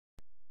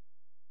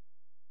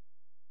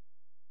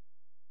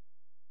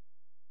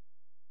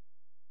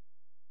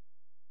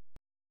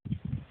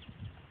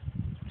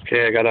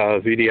Okay, I got a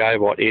VDI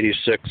about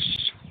 86,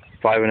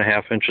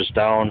 5.5 inches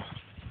down.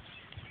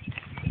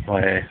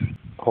 My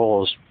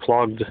hole is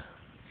plugged,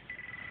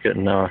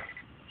 getting a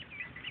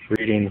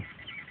reading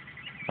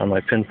on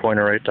my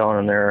pinpointer right down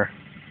in there.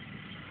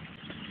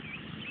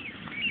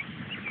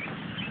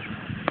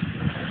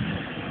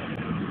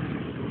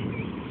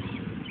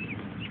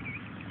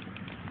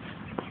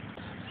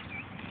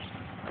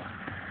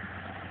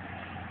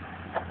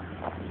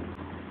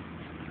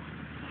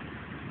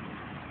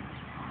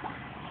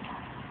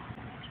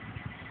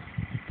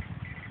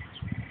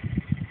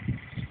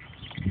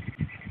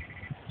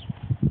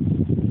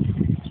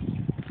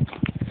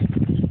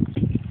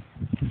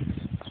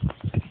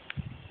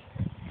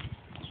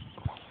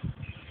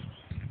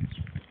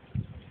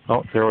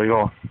 Oh, there we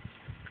go.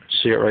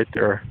 See it right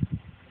there. I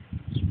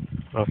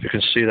don't know if you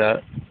can see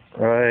that.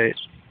 Right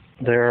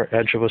there,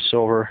 edge of a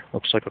silver.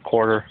 Looks like a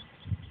quarter.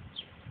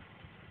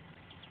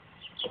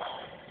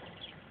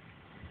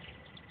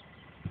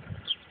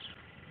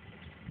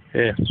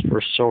 Okay,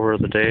 first silver of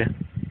the day.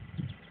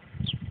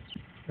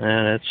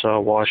 And it's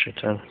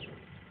Washington.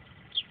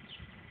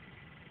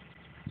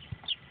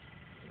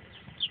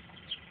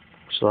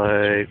 Looks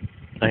like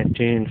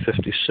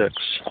 1956.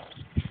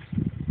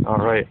 All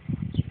right.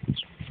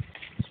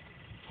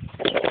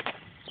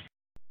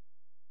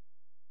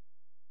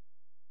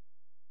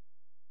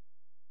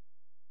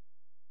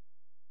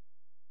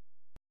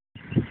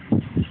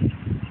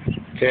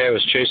 Okay, I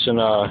was chasing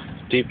a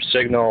deep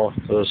signal.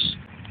 It was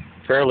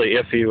fairly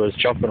iffy. It was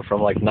jumping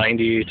from like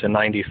 90 to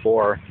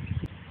 94,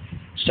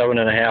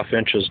 7.5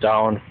 inches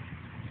down,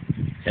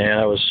 and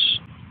I was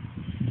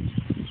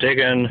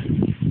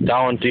digging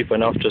down deep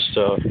enough just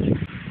to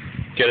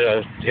get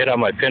a hit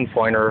on my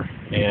pinpointer,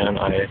 and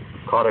I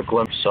caught a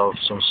glimpse of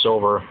some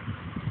silver,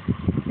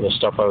 the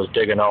stuff I was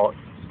digging out.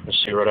 You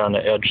see right on the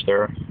edge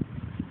there.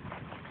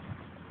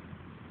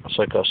 It's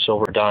like a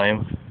silver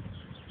dime.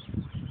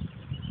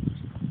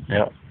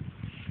 Yeah,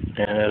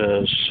 and it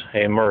is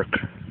a Merc.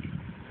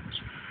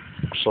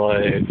 It's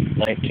like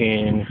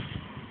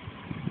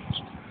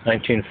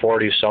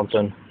 1940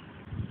 something.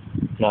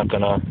 Not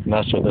gonna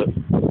mess with it.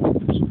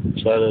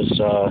 So that is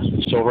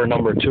silver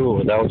number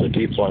 2. That was a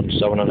deep one,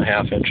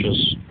 7.5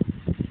 inches.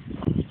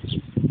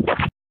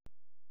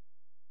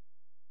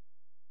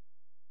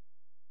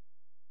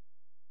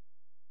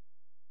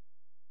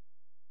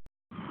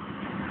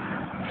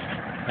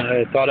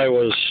 I thought I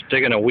was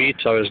digging a wheat.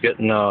 I was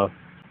getting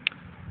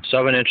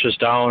 7 inches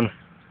down,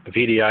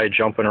 VDI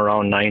jumping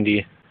around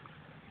 90,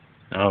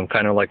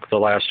 kind of like the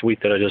last wheat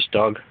that I just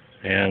dug.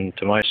 And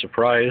to my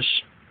surprise,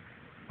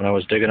 when I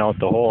was digging out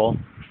the hole,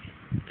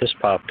 this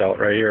popped out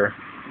right here.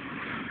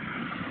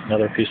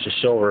 Another piece of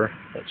silver.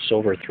 That's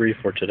silver 3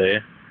 for today.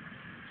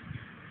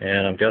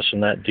 And I'm guessing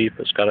that deep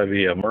it's got to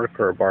be a Merc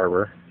or a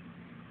Barber.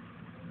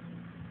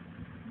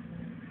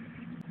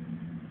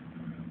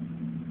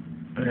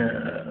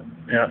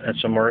 Yeah,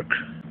 it's a Merc.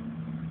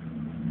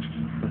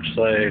 Looks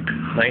like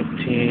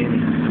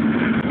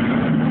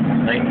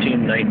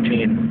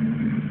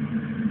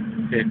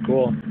 1919. Okay,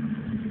 cool.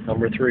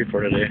 Number 3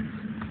 for today.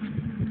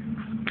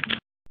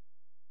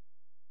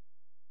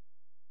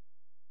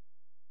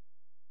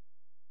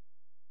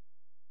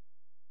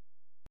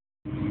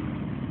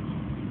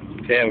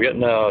 Okay, I'm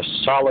getting a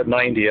solid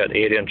 90 at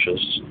 8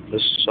 inches.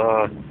 This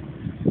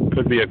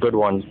could be a good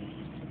one.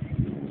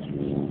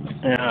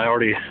 Yeah, I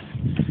already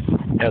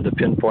had the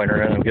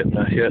pinpointer in. I'm getting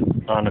a hit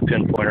on the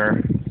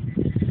pinpointer.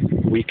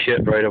 Weak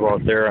hit right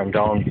about there. I'm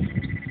down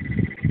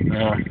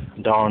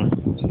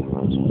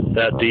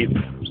that deep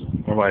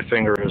where my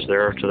finger is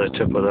there to the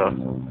tip of the.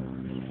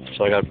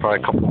 So I got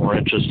probably a couple more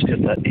inches to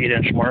hit that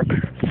 8-inch mark.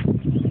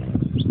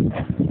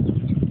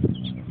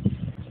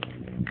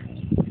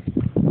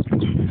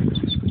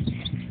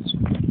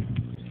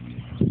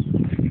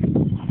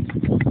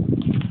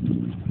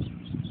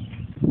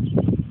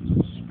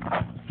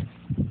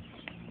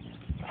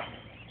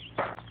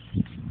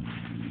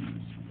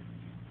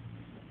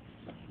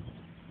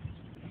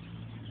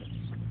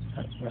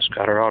 Just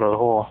got her out of the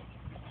hole.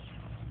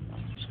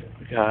 Let's see what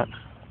we got.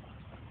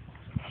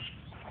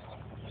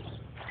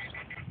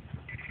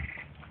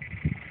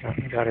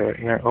 Got her right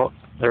in there. Oh,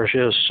 there she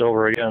is,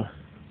 silver again.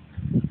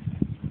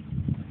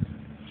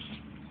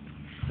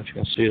 If you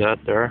can see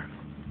that there.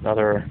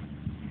 Another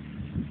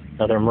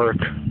Merc.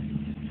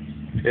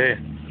 Okay,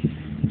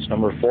 it's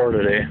number 4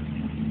 today.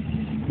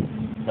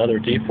 Another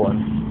deep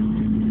one.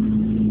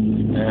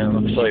 And it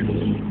looks like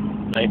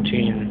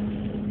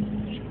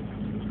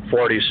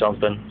 1940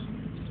 something.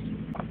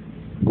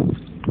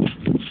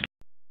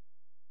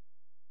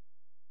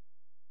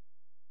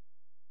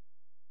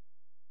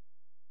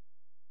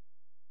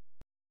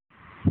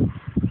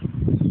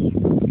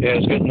 Yeah,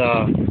 it's getting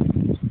a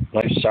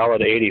nice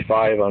solid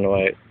 85 on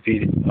my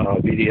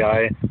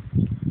VDI,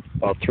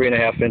 about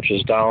 3.5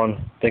 inches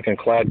down, thinking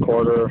clad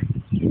quarter.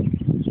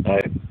 I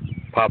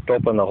popped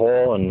open the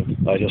hole and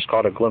I just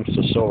caught a glimpse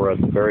of silver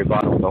at the very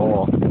bottom of the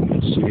hole. You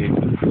can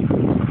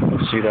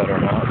see that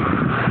or not.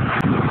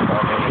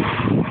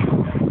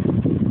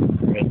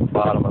 We're at the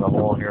bottom of the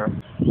hole here.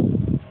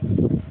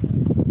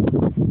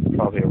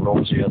 probably a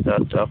Rosie at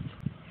that depth.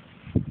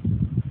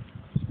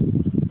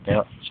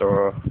 Yeah, so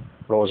a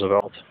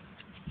Roosevelt.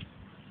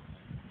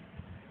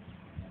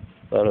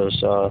 That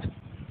is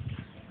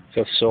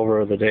 5th silver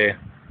of the day.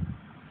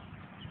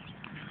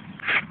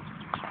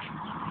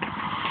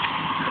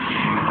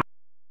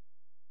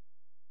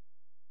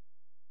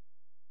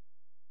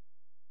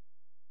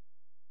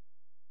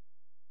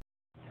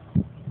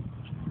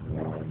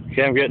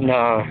 Okay, I'm getting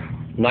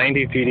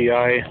 90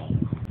 PDI,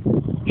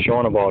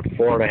 showing about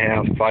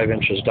 4.5, 5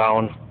 inches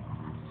down.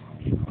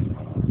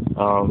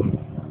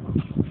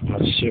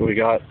 Let's see what we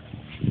got.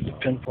 The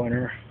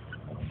pinpointer.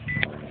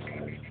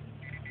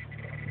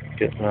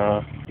 Getting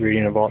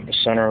reading about the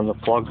center of the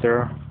plug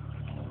there.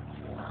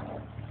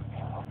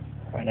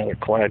 Another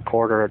clad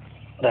quarter at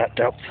that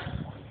depth.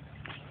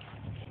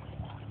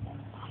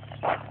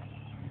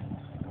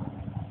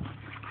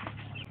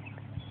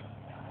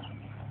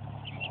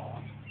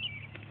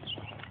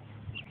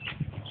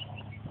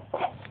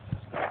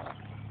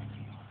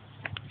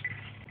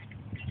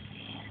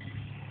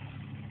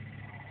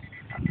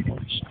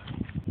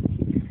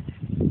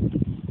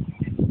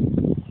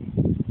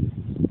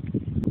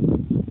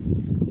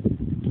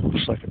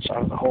 Looks like it's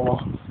out of the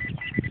hole.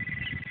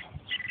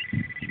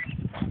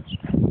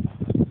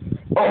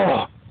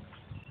 Oh!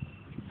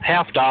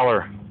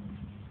 $50.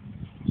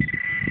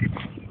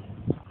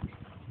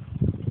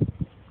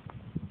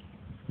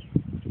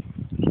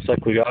 Looks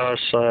like we got us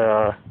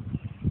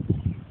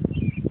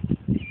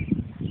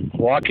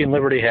Walking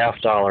Liberty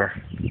 $50.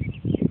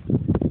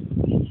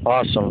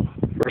 Awesome.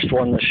 First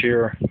one this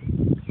year.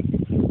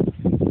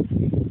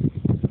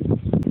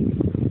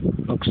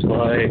 Looks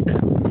like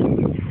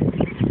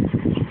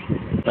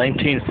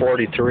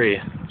 1943.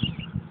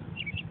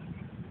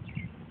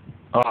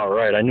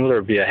 Alright, I knew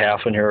there'd be a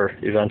half in here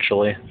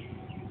eventually.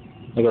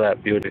 Look at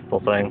that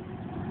beautiful thing.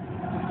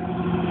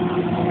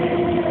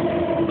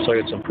 Looks like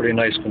it's in pretty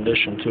nice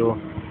condition too.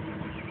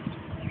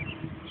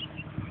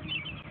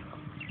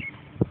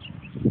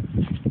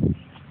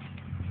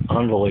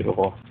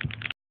 Unbelievable.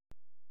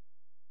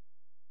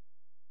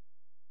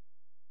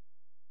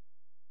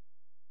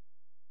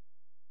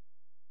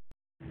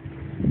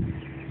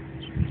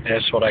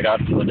 That's what I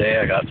got for the day.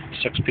 I got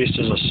 6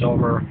 pieces of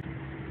silver.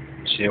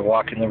 See a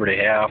Walking Liberty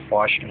half,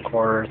 Washington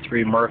quarter,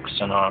 3 Mercs,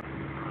 and a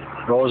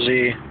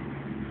Rosie,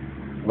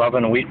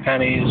 11 wheat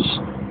pennies.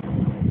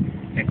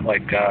 I think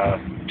like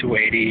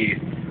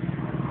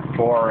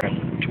 284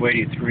 and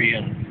 283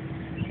 and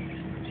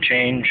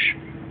change,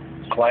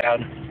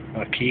 clad,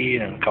 a key,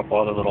 and a couple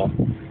other little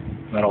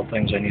metal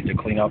things I need to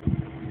clean up.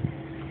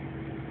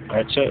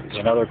 That's it. It's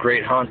another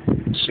great hunt.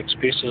 6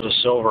 pieces of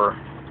silver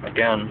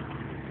again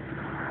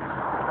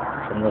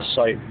from this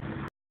site.